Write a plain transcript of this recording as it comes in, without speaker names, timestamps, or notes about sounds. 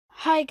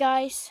Hi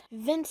guys,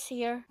 Vince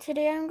here.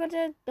 Today I'm going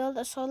to build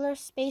a solar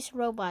space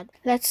robot.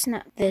 Let's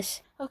snap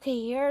this. Okay,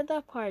 here are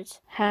the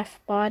parts.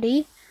 Half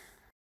body,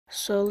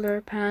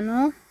 solar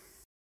panel,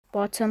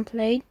 bottom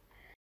plate,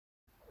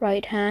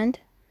 right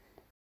hand,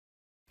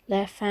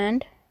 left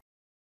hand,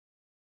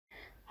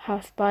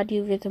 half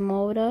body with a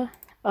motor,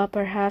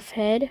 upper half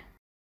head,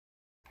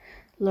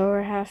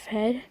 lower half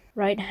head,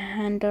 right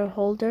hand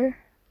holder,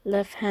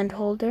 left hand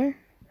holder,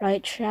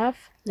 right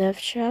shaft,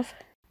 left shaft,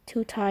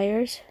 2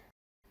 tires,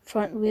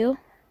 front wheel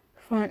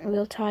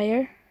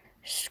tire,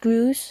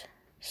 screws,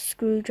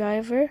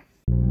 screwdriver.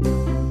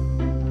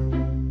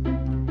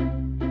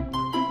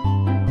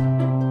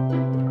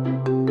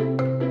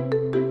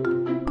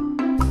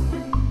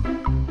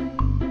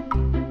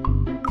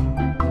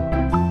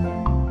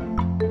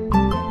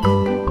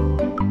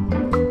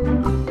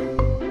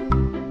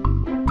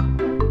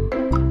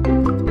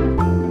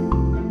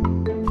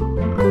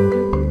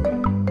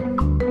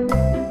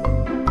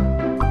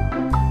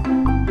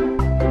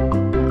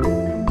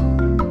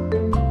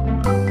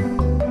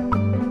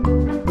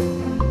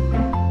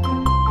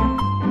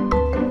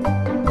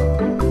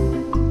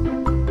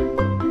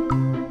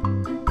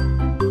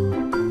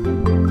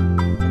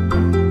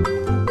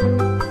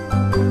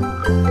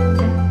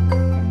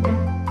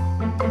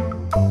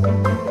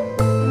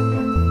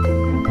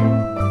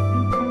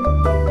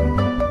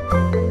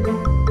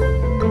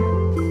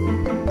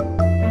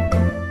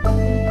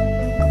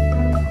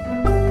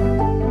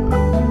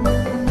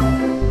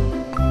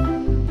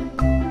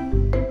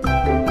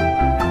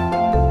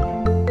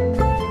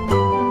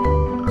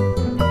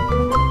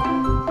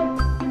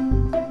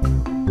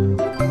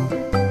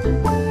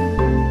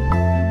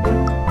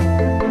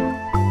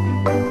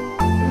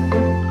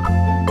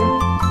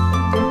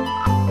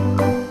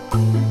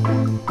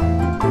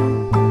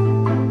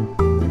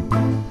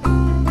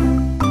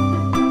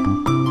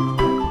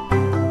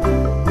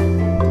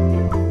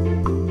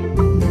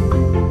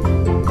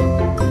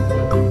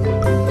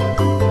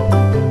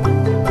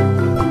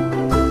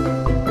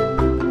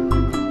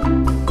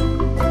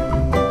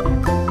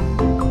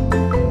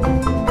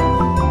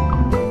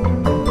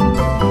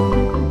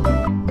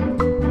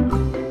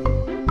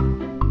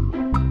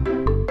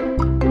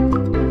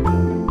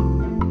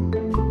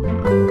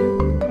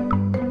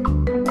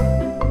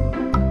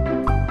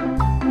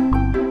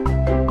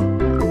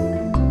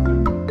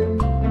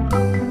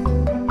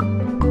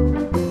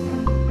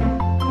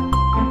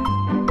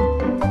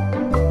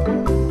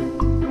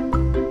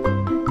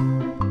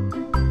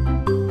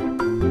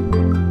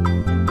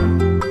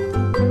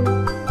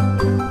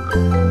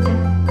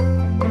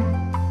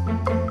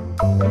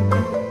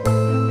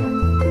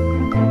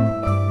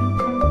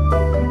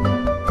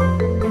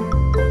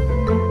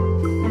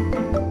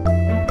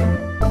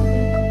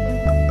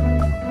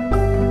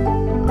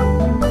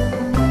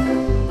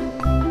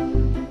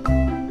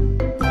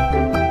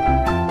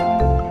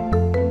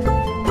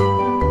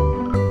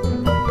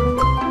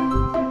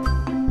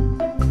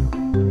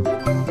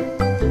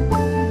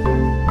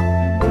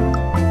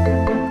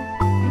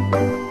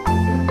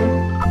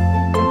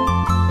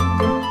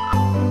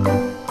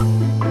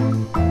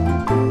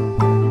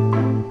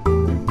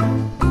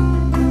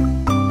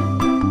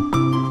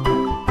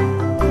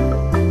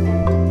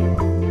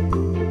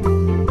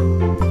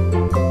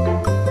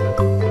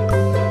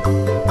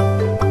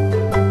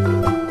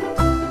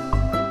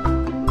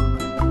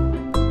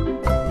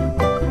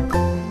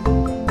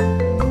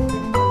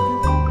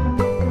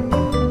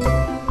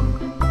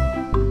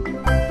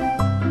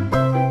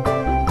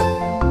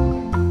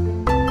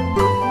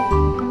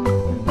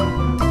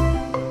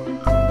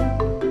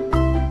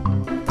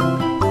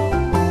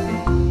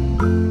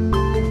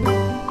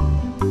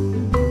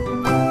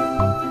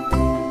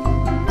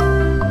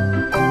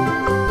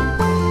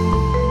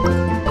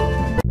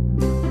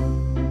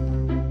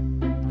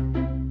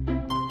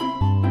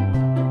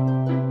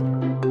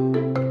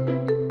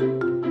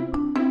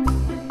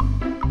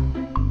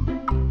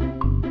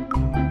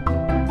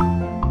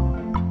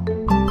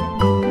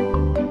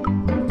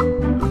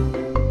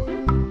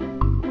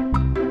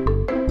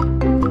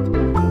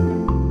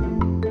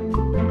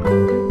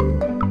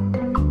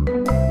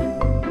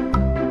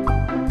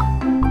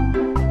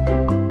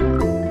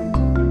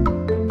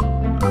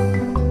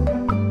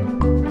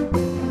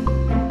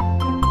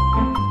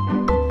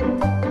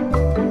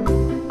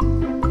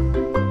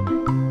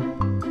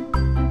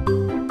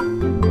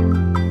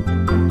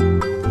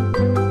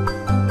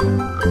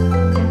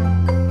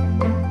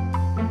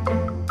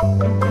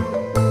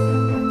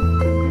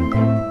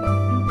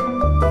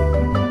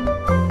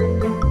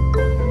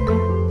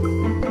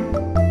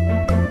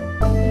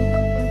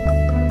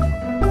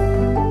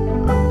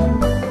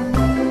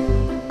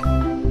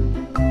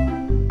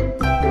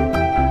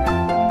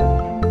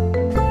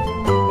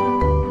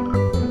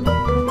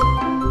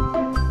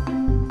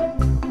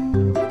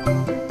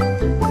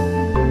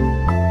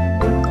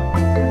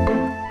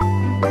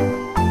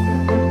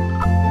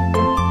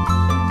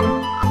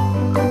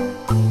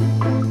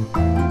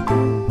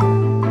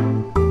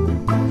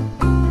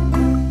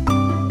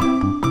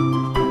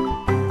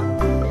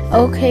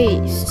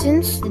 Okay,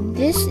 since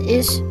this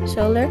is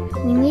solar.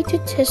 We need to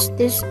test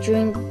this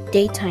during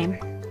daytime.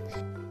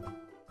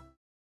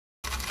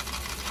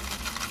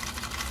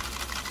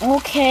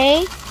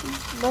 Okay,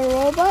 the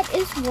robot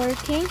is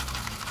working.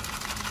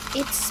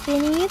 It's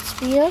spinning its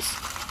wheels.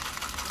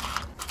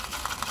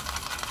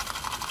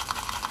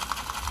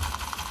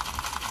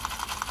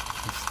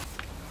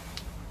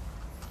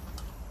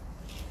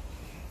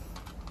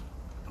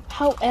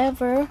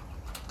 However,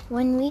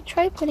 when we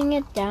try putting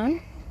it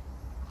down,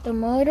 the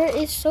motor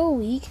is so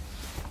weak,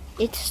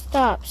 it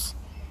stops.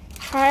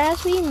 Try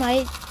as we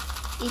might,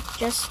 it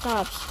just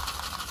stops.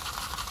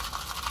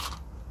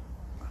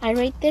 I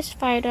rate this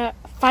 5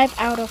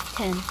 out of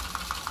 10.